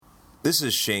This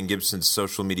is Shane Gibson's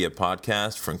social media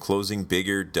podcast from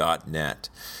closingbigger.net.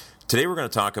 Today we're going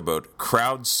to talk about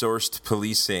crowdsourced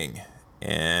policing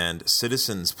and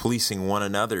citizens policing one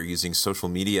another using social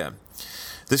media.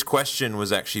 This question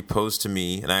was actually posed to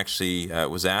me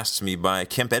and was asked to me by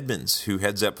Kemp Edmonds, who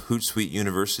heads up Hootsuite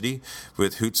University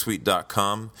with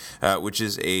Hootsuite.com, which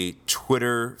is a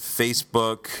Twitter,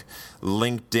 Facebook,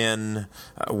 LinkedIn,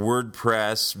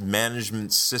 WordPress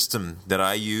management system that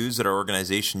I use, that our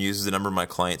organization uses, a number of my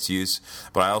clients use,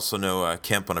 but I also know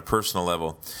Kemp on a personal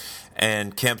level.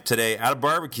 And Kemp today, at a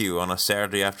barbecue on a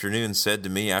Saturday afternoon, said to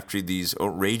me after these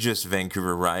outrageous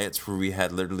Vancouver riots where we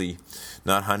had literally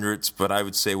not hundreds, but I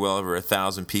would say well over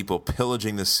 1,000 people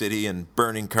pillaging the city and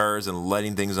burning cars and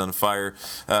lighting things on fire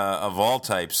of all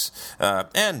types,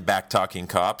 and back-talking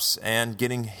cops and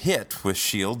getting hit with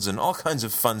shields and all kinds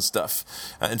of fun stuff.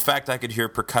 In fact, I could hear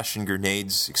percussion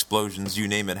grenades, explosions, you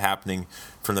name it, happening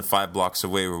from the 5 blocks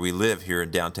away where we live here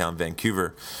in downtown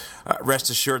Vancouver. Rest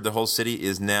assured, the whole city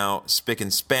is now spick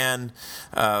and span.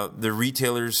 The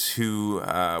retailers who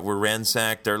were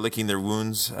ransacked are licking their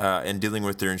wounds and dealing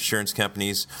with their insurance companies.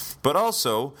 But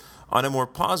also, on a more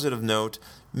positive note,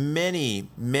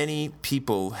 many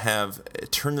people have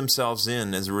turned themselves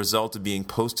in as a result of being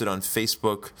posted on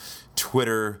Facebook,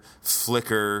 Twitter,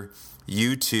 Flickr,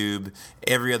 YouTube,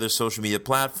 every other social media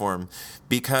platform,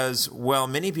 because while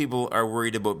many people are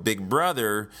worried about Big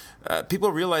Brother,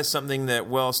 people realize something that,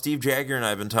 Steve Jagger and I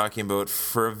have been talking about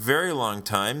for a very long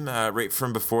time, right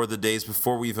from before the days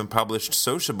before we even published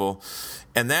Sociable,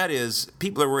 and that is,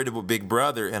 people are worried about Big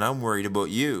Brother, and I'm worried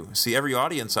about you. See, every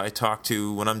audience I talk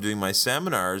to when I'm doing my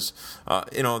seminars,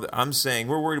 I'm saying,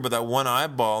 we're worried about that one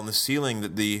eyeball in the ceiling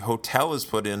that the hotel has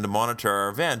put in to monitor our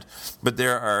event, but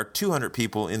there are 200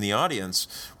 people in the audience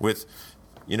with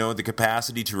the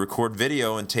capacity to record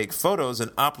video and take photos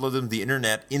and upload them to the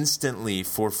internet instantly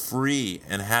for free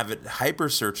and have it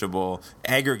hyper-searchable,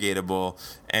 aggregatable,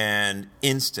 and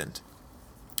instant.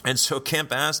 And so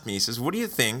Kemp asked me, he says, what do you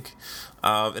think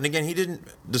of, and again, he didn't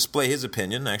display his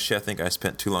opinion. Actually, I think I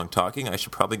spent too long talking. I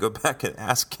should probably go back and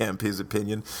ask Kemp his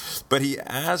opinion. But he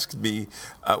asked me,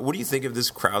 what do you think of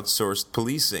this crowdsourced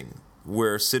policing,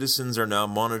 where citizens are now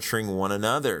monitoring one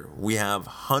another? We have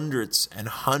hundreds and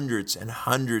hundreds and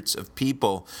hundreds of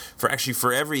people. For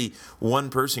every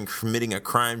one person committing a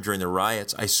crime during the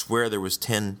riots, I swear there was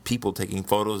 10 people taking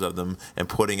photos of them and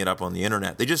putting it up on the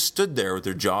internet. They just stood there with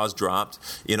their jaws dropped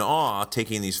in awe,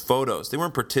 taking these photos. They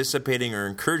weren't participating or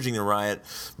encouraging the riot,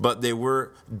 but they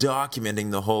were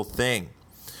documenting the whole thing.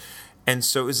 And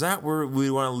so is that where we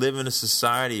want to live in a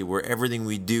society where everything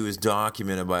we do is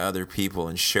documented by other people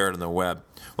and shared on the web?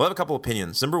 Well, I have a couple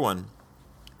opinions. Number one,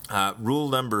 rule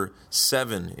number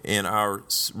 7 in our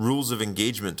rules of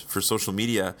engagement for social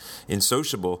media in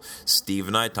Sociable, Steve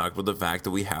and I talked about the fact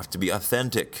that we have to be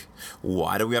authentic.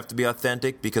 Why do we have to be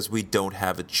authentic? Because we don't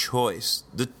have a choice.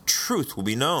 The truth will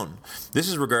be known. This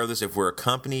is regardless if we're a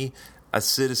company, a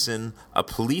citizen, a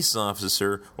police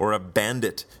officer, or a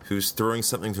bandit who's throwing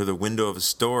something through the window of a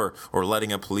store or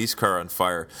lighting a police car on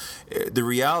fire. The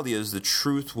reality is the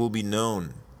truth will be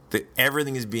known. That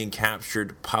everything is being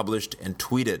captured, published, and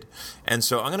tweeted. And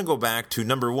so I'm going to go back to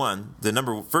number one. The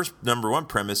number one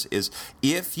premise is,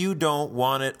 if you don't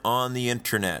want it on the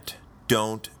internet,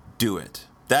 don't do it.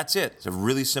 That's it. It's a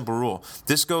really simple rule.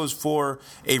 This goes for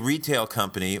a retail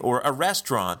company or a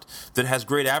restaurant that has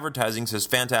great advertising, says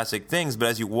fantastic things, but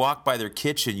as you walk by their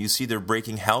kitchen, you see they're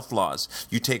breaking health laws.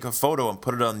 You take a photo and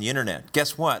put it on the internet.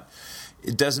 Guess what?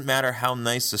 It doesn't matter how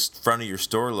nice the front of your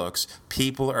store looks.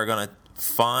 People are going to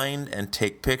find and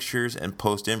take pictures and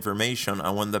post information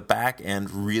on what the back end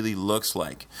really looks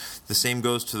like. The same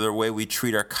goes to the way we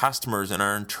treat our customers and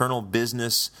our internal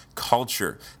business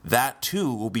culture. That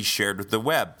too will be shared with the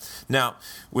web. Now,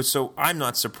 so I'm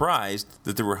not surprised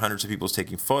that there were hundreds of people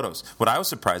taking photos. What I was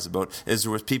surprised about is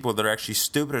there was people that are actually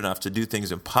stupid enough to do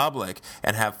things in public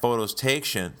and have photos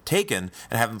taken and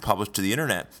have them published to the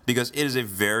internet, because it is a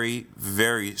very,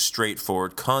 very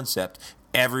straightforward concept.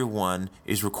 Everyone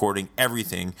is recording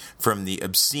everything from the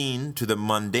obscene to the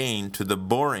mundane to the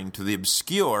boring to the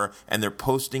obscure, and they're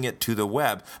posting it to the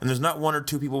web. And there's not 1 or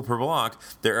 2 people per block.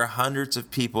 There are hundreds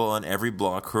of people on every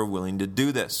block who are willing to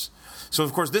do this. So,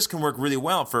 of course, this can work really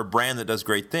well for a brand that does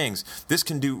great things. This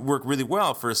can work really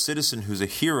well for a citizen who's a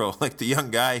hero, like the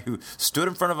young guy who stood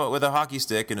in front of it with a hockey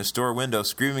stick in a store window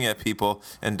screaming at people,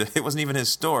 and it wasn't even his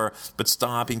store, but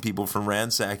stopping people from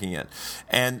ransacking it.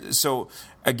 And so,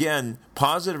 again,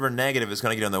 positive or negative is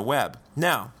going to get on the web.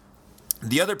 Now,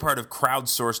 the other part of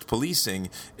crowdsourced policing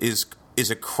is is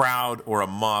a crowd or a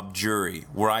mob jury,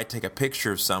 where I take a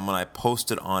picture of someone, I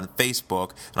post it on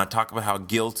Facebook, and I talk about how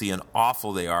guilty and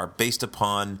awful they are based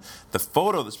upon the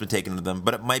photo that's been taken of them,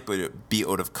 but it might be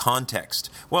out of context.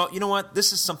 Well, you know what?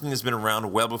 This is something that's been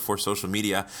around well before social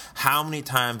media. How many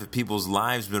times have people's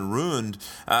lives been ruined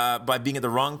by being at the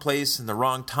wrong place in the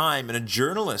wrong time, and a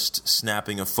journalist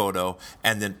snapping a photo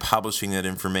and then publishing that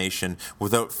information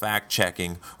without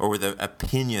fact-checking or with an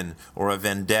opinion or a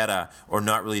vendetta or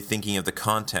not really thinking of the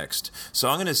context. So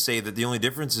I'm going to say that the only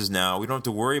difference is now we don't have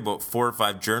to worry about 4 or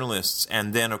 5 journalists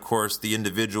and then, of course, the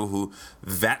individual who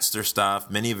vets their stuff,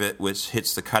 many of it which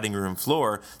hits the cutting room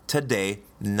floor. Today,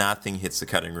 nothing hits the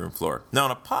cutting room floor. Now,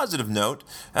 on a positive note,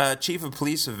 Chief of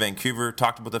Police of Vancouver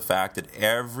talked about the fact that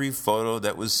every photo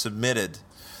that was submitted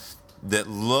that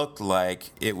looked like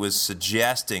it was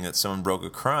suggesting that someone broke a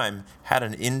crime had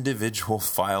an individual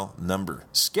file number.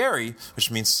 Scary, which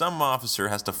means some officer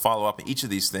has to follow up on each of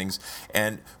these things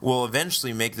and will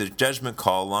eventually make the judgment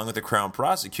call along with the Crown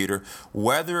prosecutor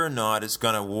whether or not it's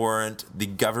going to warrant the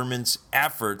government's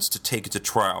efforts to take it to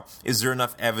trial. Is there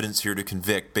enough evidence here to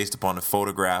convict based upon a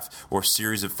photograph or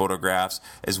series of photographs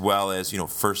as well as,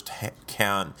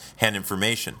 first-hand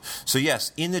information? So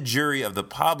yes, in the jury of the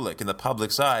public, in the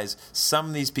public's eyes, some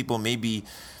of these people may be,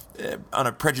 on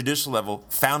a prejudicial level,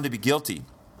 found to be guilty,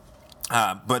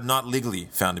 but not legally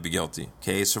found to be guilty.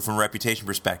 Okay, so from a reputation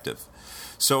perspective.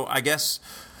 So I guess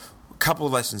a couple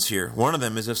of lessons here. One of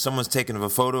them is if someone's taken a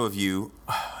photo of you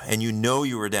and you know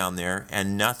you were down there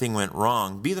and nothing went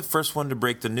wrong, be the first one to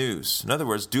break the news. In other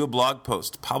words, do a blog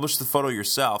post, publish the photo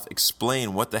yourself,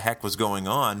 explain what the heck was going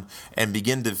on, and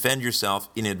begin to defend yourself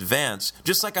in advance,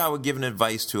 just like I would give an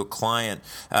advice to a client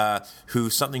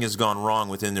who something has gone wrong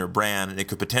within their brand and it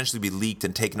could potentially be leaked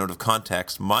and taken out of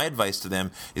context. My advice to them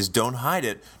is don't hide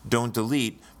it, don't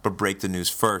delete, but break the news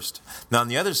first. Now, on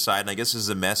the other side, and I guess this is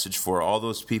a message for all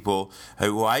those people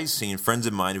who I've seen, friends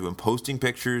of mine who have been posting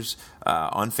pictures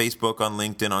on Facebook, on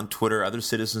LinkedIn, on Twitter, other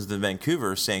citizens in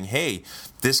Vancouver saying, hey,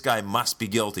 this guy must be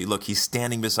guilty. Look, he's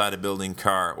standing beside a building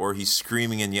car, or he's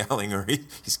screaming and yelling, or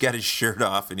he's got his shirt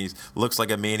off and he looks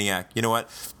like a maniac. You know what?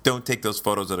 Don't take those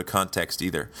photos out of context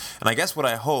either. And I guess what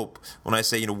I hope when I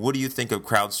say, what do you think of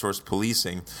crowdsourced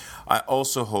policing? I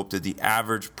also hope that the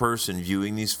average person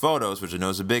viewing these photos, which I know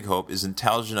is a big hope, is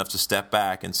intelligent enough to step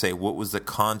back and say, what was the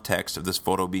context of this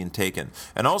photo being taken?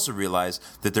 And also realize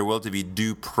that there will have to be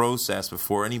due process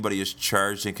before anybody is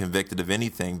charged and convicted of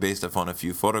anything based upon a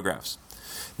few photographs.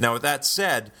 Now, with that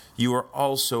said, you are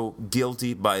also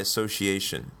guilty by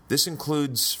association. This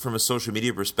includes, from a social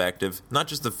media perspective, not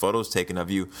just the photos taken of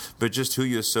you, but just who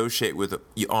you associate with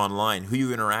online, who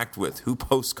you interact with, who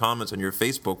posts comments on your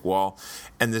Facebook wall.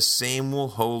 And the same will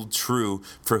hold true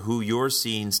for who you're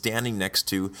seen standing next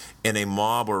to in a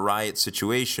mob or riot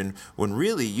situation, when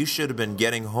really you should have been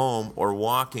getting home or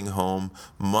walking home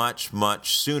much,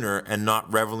 much sooner and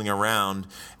not reveling around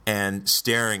and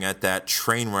staring at that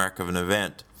train wreck of an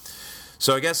event.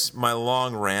 So I guess my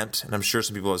long rant, and I'm sure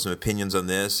some people have some opinions on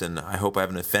this, and I hope I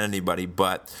haven't offended anybody,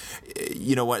 but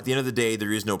you know what? At the end of the day,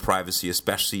 there is no privacy,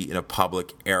 especially in a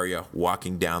public area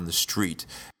walking down the street.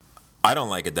 I don't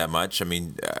like it that much. I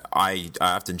mean, I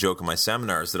often joke in my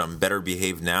seminars that I'm better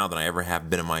behaved now than I ever have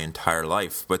been in my entire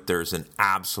life, but there's an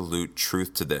absolute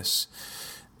truth to this,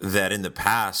 that in the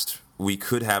past, we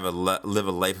could have live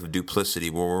a life of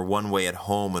duplicity where we're one way at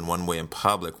home and one way in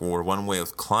public, where we're one way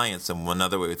with clients and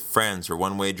another way with friends, or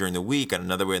one way during the week and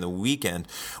another way on the weekend,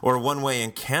 or one way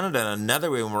in Canada and another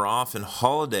way when we're off on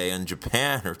holiday in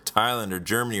Japan or Thailand or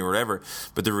Germany or wherever.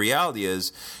 But the reality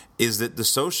is that the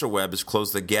social web has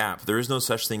closed the gap. There is no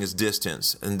such thing as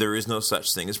distance, and there is no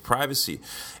such thing as privacy.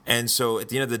 And so at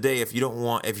the end of the day, if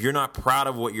you're not proud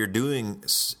of what you're doing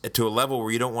to a level where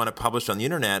you don't want to publish on the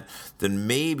internet, then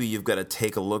maybe you've got to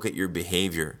take a look at your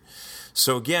behavior.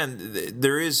 So again,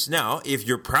 there is now, if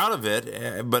you're proud of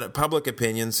it, but public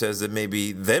opinion says that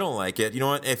maybe they don't like it, you know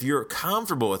what, if you're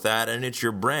comfortable with that and it's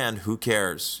your brand, who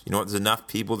cares? You know what, there's enough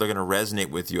people that are going to resonate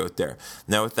with you out there.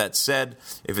 Now, with that said,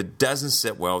 if it doesn't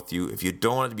sit well with you, if you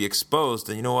don't want it to be exposed,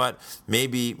 then you know what,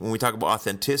 maybe when we talk about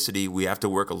authenticity, we have to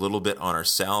work a little bit on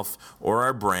ourselves or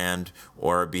our brand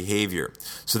or our behavior.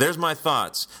 So there's my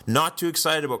thoughts. Not too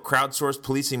excited about crowdsourced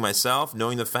policing myself,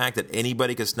 knowing the fact that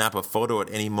anybody can snap a photo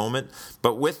at any moment.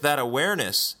 But with that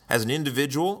awareness, as an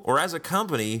individual or as a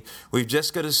company, we've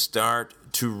just got to start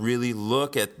to really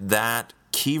look at that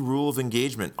key rule of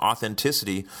engagement,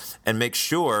 authenticity, and make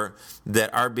sure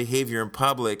that our behavior in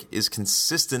public is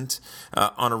consistent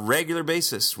on a regular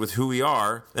basis with who we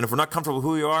are. And if we're not comfortable with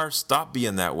who we are, stop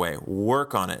being that way.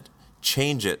 Work on it.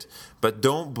 change it. But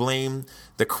don't blame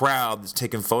the crowd that's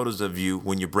taking photos of you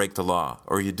when you break the law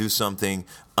or you do something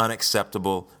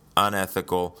unacceptable,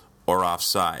 unethical, or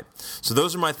offside. So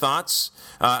those are my thoughts.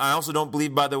 I also don't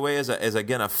believe, by the way, as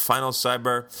again a final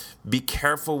sidebar, be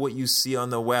careful what you see on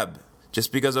the web.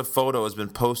 Just because a photo has been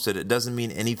posted, it doesn't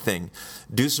mean anything.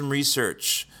 Do some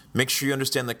research. Make sure you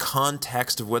understand the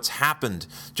context of what's happened,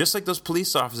 just like those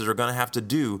police officers are going to have to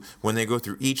do when they go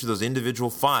through each of those individual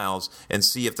files and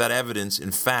see if that evidence,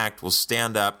 in fact, will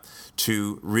stand up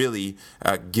to really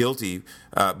guilty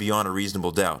beyond a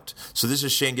reasonable doubt. So this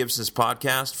is Shane Gibson's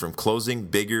podcast from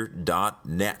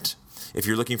closingbigger.net. If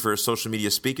you're looking for a social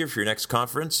media speaker for your next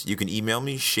conference, you can email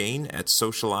me,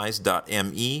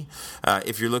 shane@socialize.me.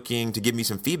 If you're looking to give me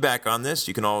some feedback on this,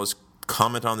 you can always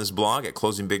comment on this blog at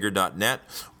closingbigger.net,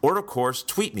 or of course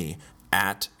tweet me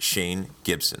at Shane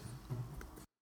Gibson.